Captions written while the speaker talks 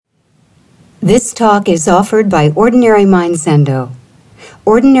This talk is offered by Ordinary Mind Zendo.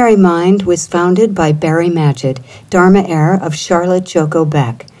 Ordinary Mind was founded by Barry Magid, Dharma heir of Charlotte Joko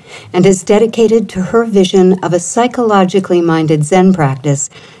Beck, and is dedicated to her vision of a psychologically minded Zen practice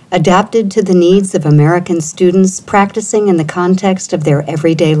adapted to the needs of American students practicing in the context of their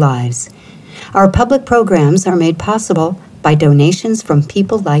everyday lives. Our public programs are made possible by donations from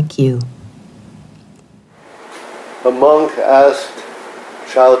people like you. A monk asked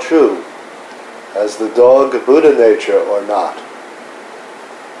Chao Chu, "Has the dog Buddha nature or not?"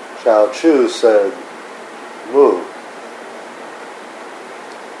 Chao Chu said, "Mu."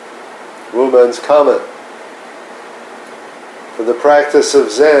 Wu Men's comment: for the practice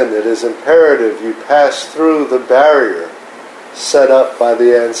of Zen, it is imperative you pass through the barrier set up by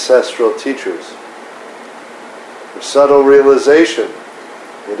the ancestral teachers. For subtle realization,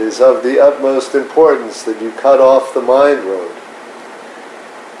 it is of the utmost importance that you cut off the mind road.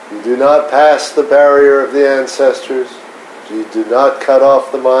 You do not pass the barrier of the ancestors, you do not cut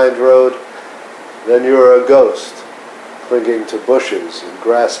off the mind road, then you are a ghost clinging to bushes and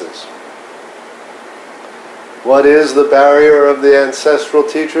grasses. What is the barrier of the ancestral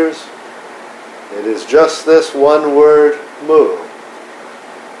teachers? It is just this one word, Mu,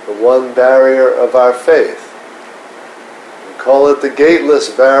 the one barrier of our faith. We call it the gateless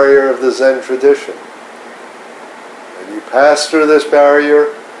barrier of the Zen tradition. When you pass through this barrier,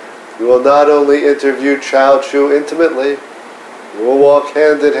 you will not only interview Chao Chu intimately, you will walk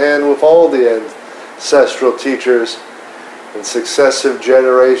hand in hand with all the ancestral teachers and successive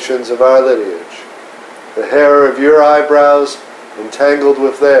generations of our lineage. The hair of your eyebrows entangled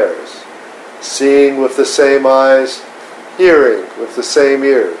with theirs, seeing with the same eyes, hearing with the same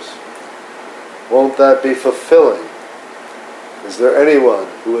ears. Won't that be fulfilling? Is there anyone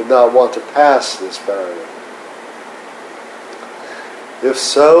who would not want to pass this barrier? If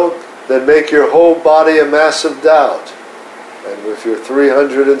so, then make your whole body a mass of doubt, and with your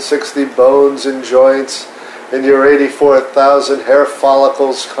 360 bones and joints and your 84,000 hair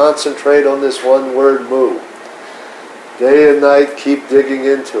follicles, concentrate on this one word, Mu. Day and night, keep digging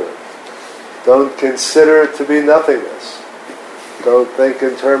into it. Don't consider it to be nothingness. Don't think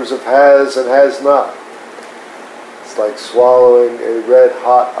in terms of has and has not. It's like swallowing a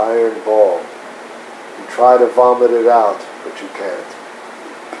red-hot iron ball. You try to vomit it out, but you can't.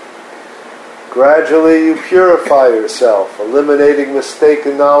 Gradually you purify yourself, eliminating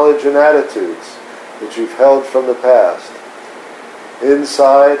mistaken knowledge and attitudes that you've held from the past.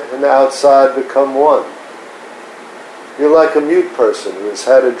 Inside and outside become one. You're like a mute person who has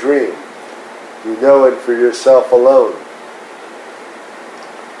had a dream. You know it for yourself alone.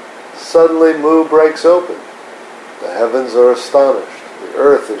 Suddenly Mu breaks open. The heavens are astonished. The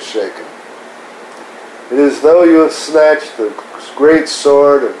earth is shaken. It is as though you have snatched the great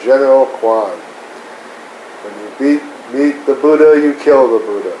sword of General Quan. When you meet the Buddha, you kill the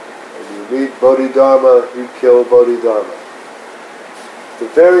Buddha. When you meet Bodhidharma, you kill Bodhidharma. At the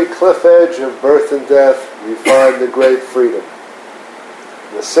very cliff edge of birth and death, you find the great freedom.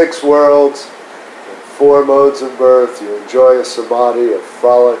 In the 6 worlds and 4 modes of birth, you enjoy a samadhi of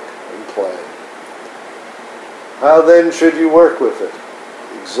frolic and play. How then should you work with it?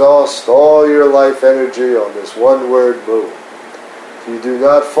 Exhaust all your life energy on this one word, Mu. If you do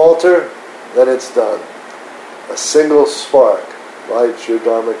not falter, then it's done. A single spark lights your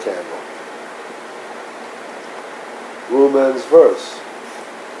Dharma candle. Wu Men's verse.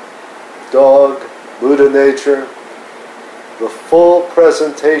 Dog, Buddha nature, the full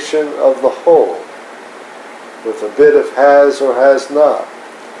presentation of the whole, with a bit of has or has not.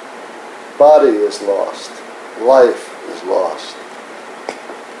 Body is lost. Life is lost.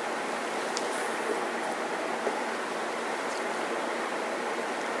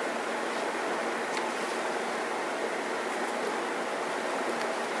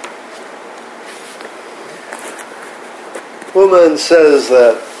 Wu Men says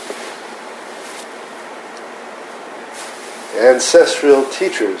that ancestral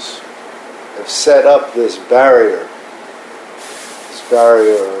teachers have set up this barrier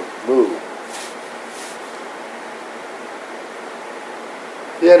of Mu.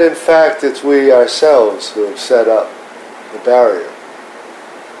 Yet in fact it's we ourselves who have set up the barrier.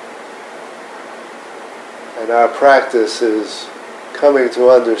 And our practice is coming to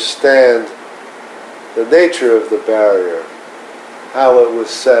understand the nature of the barrier, how it was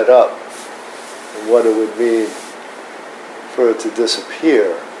set up, and what it would mean for it to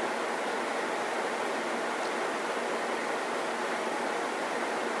disappear.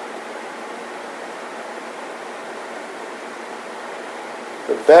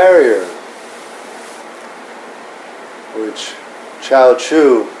 The barrier which Chao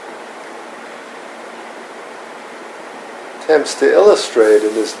Chu attempts to illustrate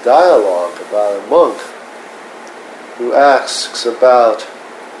in this dialogue about a monk who asks about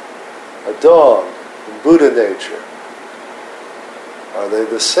a dog and Buddha nature. Are they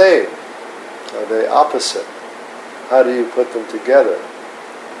the same? Are they opposite? How do you put them together?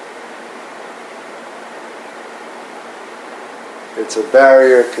 It's a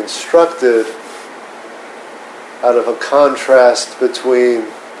barrier constructed out of a contrast between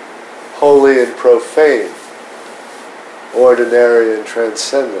holy and profane, ordinary and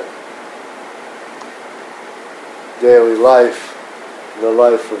transcendent, daily life and the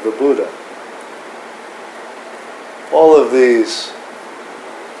life of the Buddha. All of these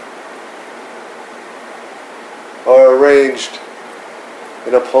are arranged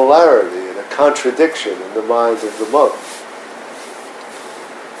in a polarity, in a contradiction in the mind of the monk.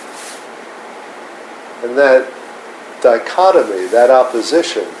 And that dichotomy, that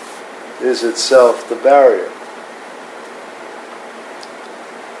opposition, is itself the barrier.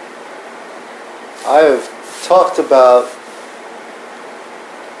 I have talked about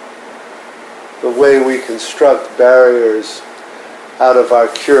the way we construct barriers out of our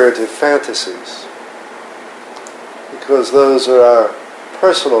curative fantasies, because those are our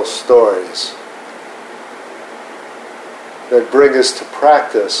personal stories that bring us to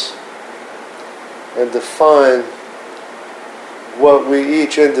practice and define what we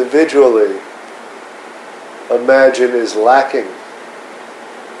each individually imagine is lacking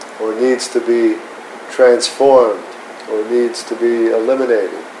or needs to be transformed or needs to be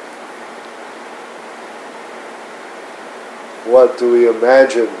eliminated. What do we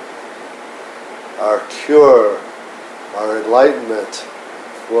imagine our cure, our enlightenment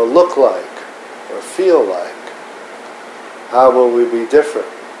will look like or feel like? How will we be different?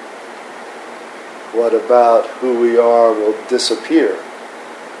 What about who we are will disappear?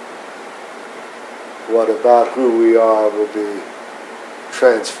 What about who we are will be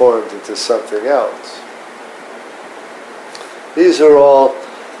transformed into something else? These are all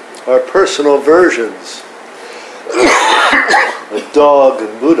our personal versions of dog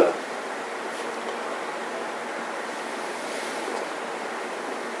and Buddha.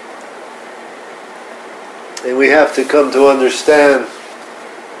 And we have to come to understand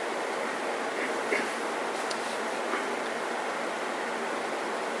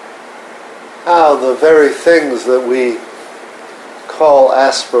how the very things that we call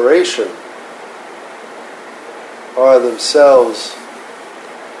aspiration are themselves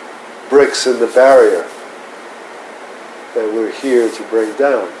bricks in the barrier that we're here to bring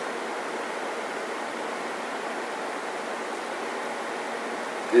down.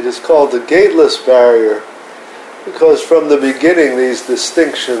 It is called the gateless barrier because from the beginning these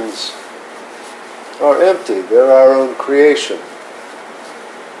distinctions are empty. They're our own creation.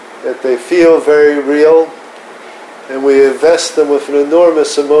 That they feel very real, and we invest them with an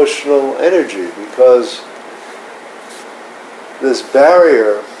enormous emotional energy because this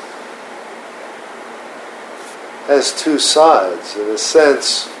barrier has two sides. In a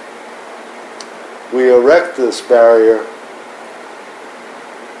sense, we erect this barrier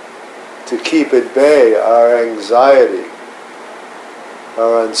to keep at bay our anxiety,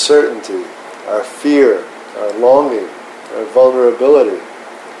 our uncertainty, our fear, our longing, our vulnerability.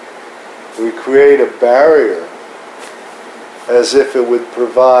 We create a barrier as if it would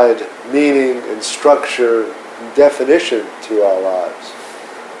provide meaning and structure and definition to our lives.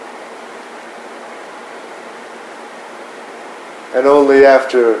 And only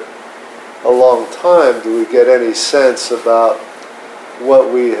after a long time do we get any sense about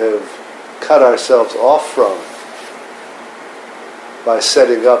what we have cut ourselves off from by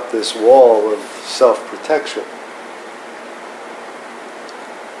setting up this wall of self-protection.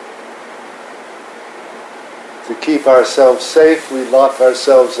 To keep ourselves safe, we lock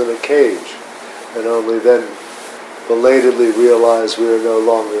ourselves in a cage, and only then belatedly realize we are no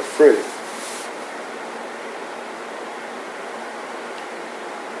longer free.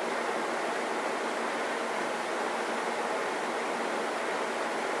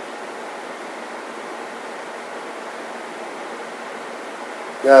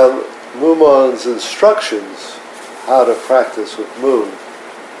 Now, Mumon's instructions, how to practice with Moon,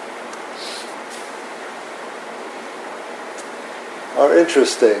 are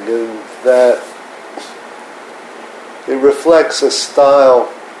interesting in that it reflects a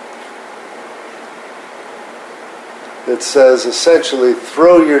style that says essentially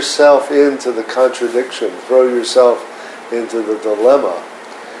throw yourself into the contradiction, throw yourself into the dilemma,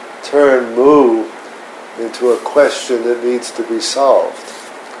 turn Mu into a question that needs to be solved.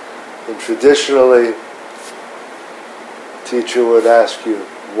 And traditionally, teacher would ask you,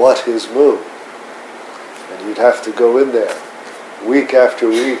 what is Mu? And you'd have to go in there week after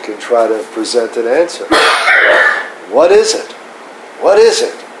week and try to present an answer. What is it? What is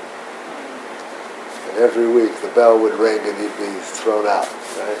it? And every week the bell would ring and you'd be thrown out,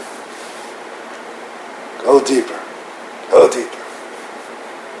 right? Go deeper. Go deeper.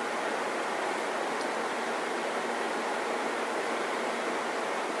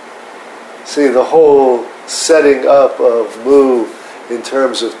 See, the whole setting up of Mu in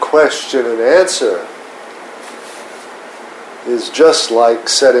terms of question and answer is just like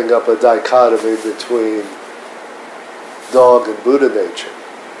setting up a dichotomy between dog and Buddha nature.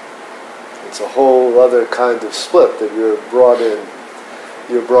 It's a whole other kind of split that you're brought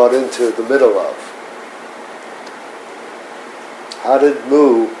into the middle of. How did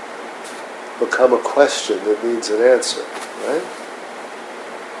Mu become a question that needs an answer, right?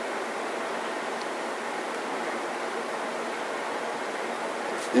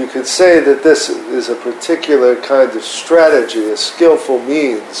 You could say that this is a particular kind of strategy, a skillful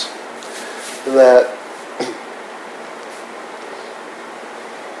means that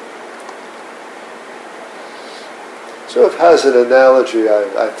sort of has an analogy,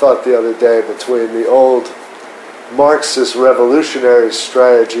 I thought the other day, between the old Marxist revolutionary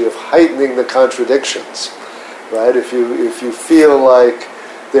strategy of heightening the contradictions, right? If you feel like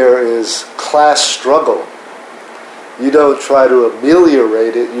there is class struggle, you don't try to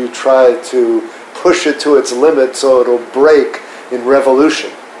ameliorate it, you try to push it to its limit so it'll break in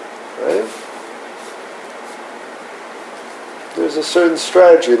revolution, right? There's a certain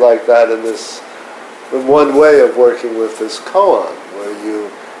strategy like that in one way of working with this koan, where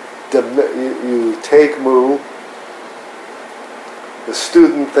you take Mu, the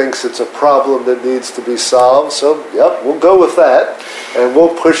student thinks it's a problem that needs to be solved, so yep, we'll go with that, and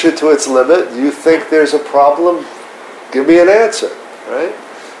we'll push it to its limit. You think there's a problem? Give me an answer, right?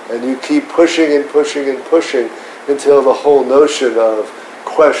 And you keep pushing and pushing and pushing until the whole notion of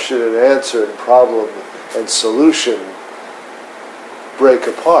question and answer and problem and solution break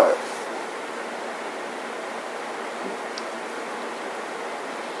apart.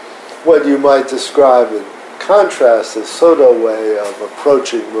 What you might describe in contrast, the Soto way of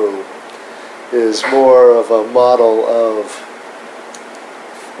approaching Mu is more of a model of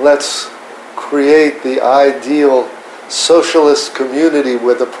let's create the ideal socialist community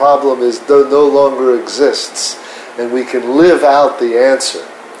where the problem no longer exists and we can live out the answer,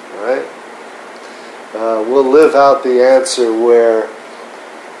 right? We'll live out the answer where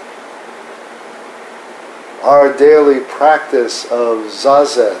our daily practice of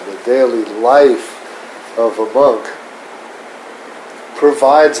zazen, the daily life of a monk,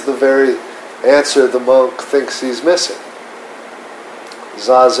 provides the very answer the monk thinks he's missing.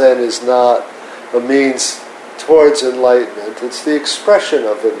 Zazen is not a means towards enlightenment, it's the expression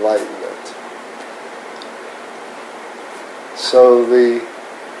of enlightenment. So the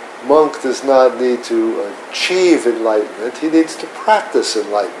monk does not need to achieve enlightenment, he needs to practice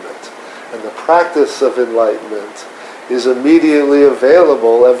enlightenment. And the practice of enlightenment is immediately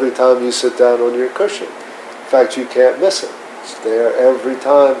available every time you sit down on your cushion. In fact, you can't miss it. It's there every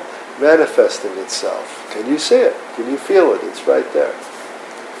time, manifesting itself. Can you see it? Can you feel it? It's right there.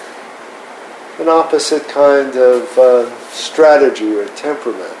 An opposite kind of strategy or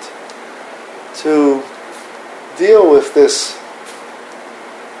temperament to deal with this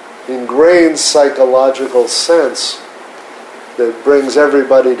ingrained psychological sense that brings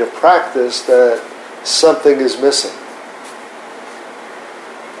everybody to practice that something is missing.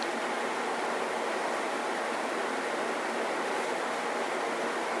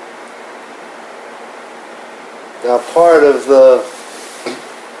 Now, part of the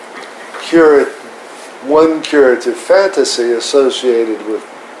one curative fantasy associated with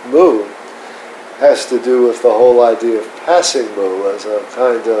Mu has to do with the whole idea of passing Mu as a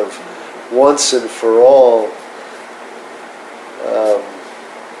kind of once and for all,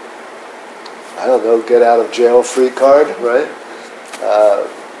 I don't know, get out of jail free card, right?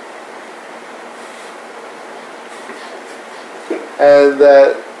 And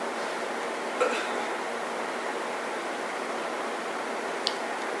that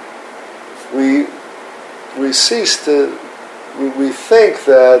we cease to, we think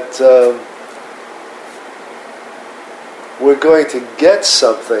that we're going to get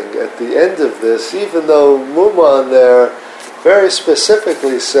something at the end of this, even though Muman there very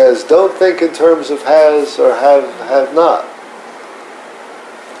specifically says, don't think in terms of has or have not.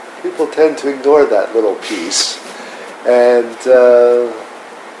 People tend to ignore that little piece, and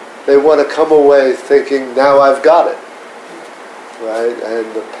they want to come away thinking, now I've got it. Right?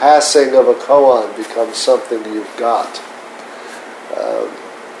 And the passing of a koan becomes something you've got.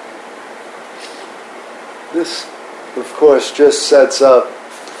 This, of course, just sets up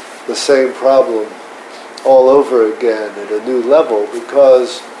the same problem all over again at a new level,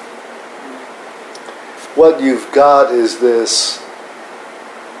 because what you've got is this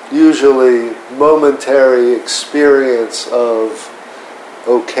usually momentary experience of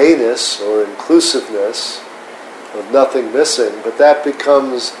okayness or inclusiveness, of nothing missing, but that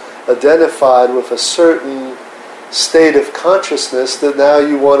becomes identified with a certain state of consciousness that now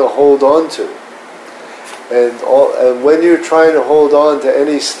you want to hold on to. And when you're trying to hold on to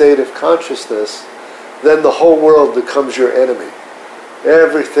any state of consciousness, then the whole world becomes your enemy.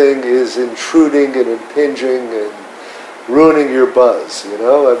 Everything is intruding and impinging and ruining your buzz, you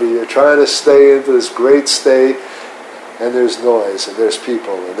know? I mean, you're trying to stay into this great state, and there's noise, and there's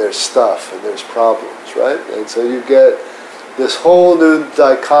people, and there's stuff, and there's problems, right? And so you get this whole new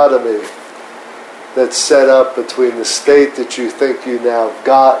dichotomy that's set up between the state that you think you now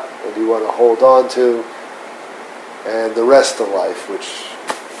got and you want to hold on to, and the rest of life, which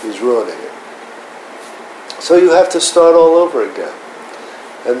is ruining it. So you have to start all over again.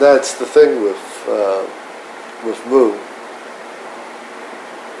 And that's the thing with Mu.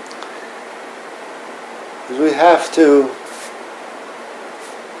 Is we have to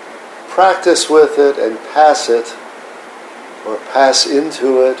practice with it and pass it, or pass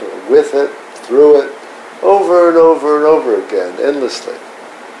into it, or with it, through it, over and over and over again, endlessly.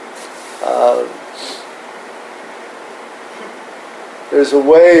 There's a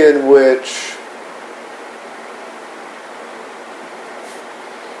way in which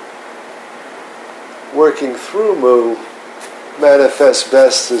working through Mu manifests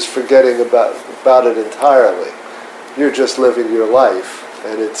best as forgetting about it entirely. You're just living your life,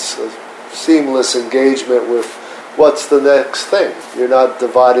 and it's a seamless engagement with what's the next thing. You're not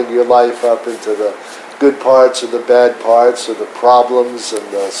dividing your life up into the good parts or the bad parts or the problems and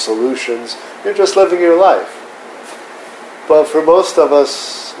the solutions. You're just living your life. But for most of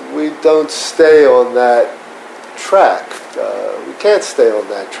us, we don't stay on that track. We can't stay on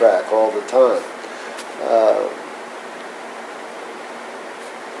that track all the time.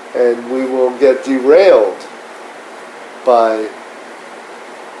 And we will get derailed by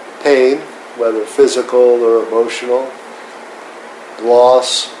pain, whether physical or emotional,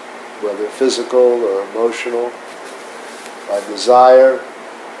 loss, whether physical or emotional, by desire.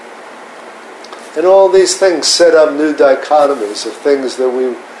 And all these things set up new dichotomies of things that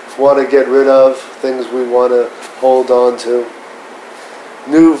we want to get rid of, things we want to hold on to.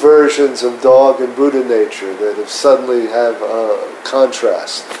 New versions of dog and Buddha nature that have suddenly have a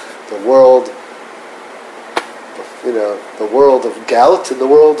contrast. The world, you know, the world of gout and the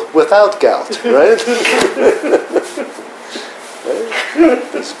world without gout, right?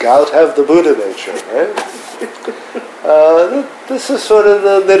 Right? Does gout have the Buddha nature, right? This is sort of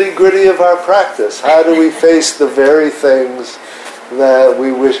the nitty-gritty of our practice. How do we face the very things that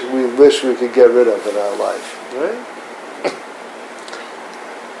we wish we could get rid of in our life, right?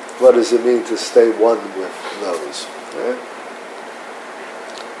 What does it mean to stay one with those? Right?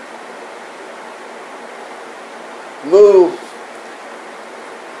 Mu,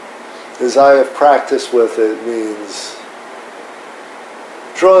 as I have practiced with it, means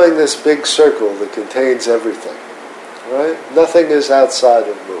drawing this big circle that contains everything. Right? Nothing is outside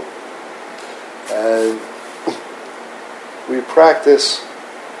of Mu. And we practice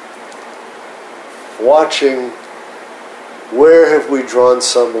watching where have we drawn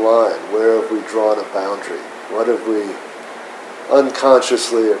some line, where have we drawn a boundary, what have we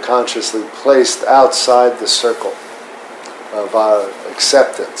unconsciously or consciously placed outside the circle of our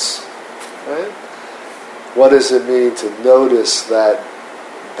acceptance. Right? What does it mean to notice that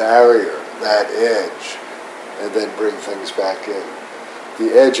barrier, that edge, and then bring things back in?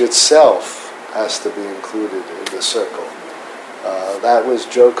 The edge itself has to be included in the circle. That was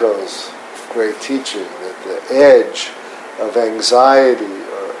Joko's great teaching, that the edge of anxiety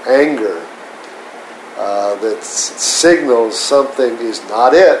or anger that signals something is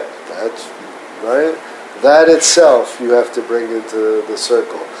not it. That's right. That itself you have to bring into the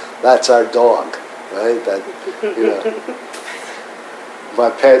circle. That's our dog, right? That, you know, my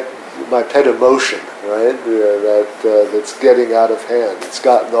pet emotion, right? That's getting out of hand. It's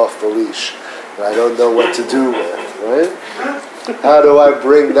gotten off the leash. And I don't know what to do with, right? How do I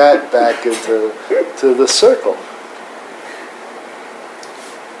bring that back into the circle?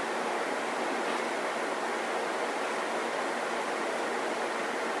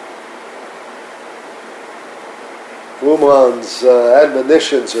 Wumon's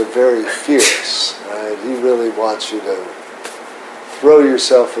admonitions are very fierce. Right? He really wants you to throw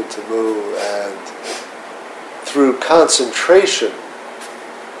yourself into Mu, and through concentration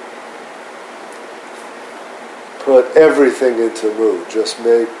put everything into Mu. Just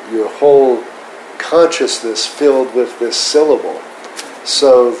make your whole consciousness filled with this syllable,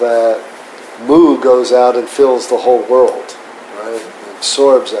 so that Mu goes out and fills the whole world, right? It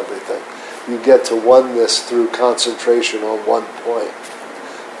absorbs everything. You get to oneness through concentration on one point.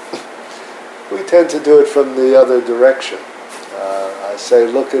 We tend to do it from the other direction. I say,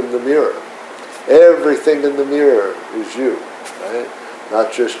 look in the mirror. Everything in the mirror is you, right?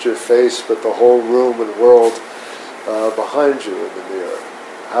 Not just your face, but the whole room and world behind you in the mirror.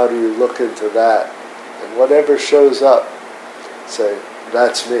 How do you look into that? And whatever shows up, say,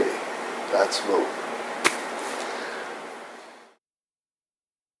 that's me, that's Mu.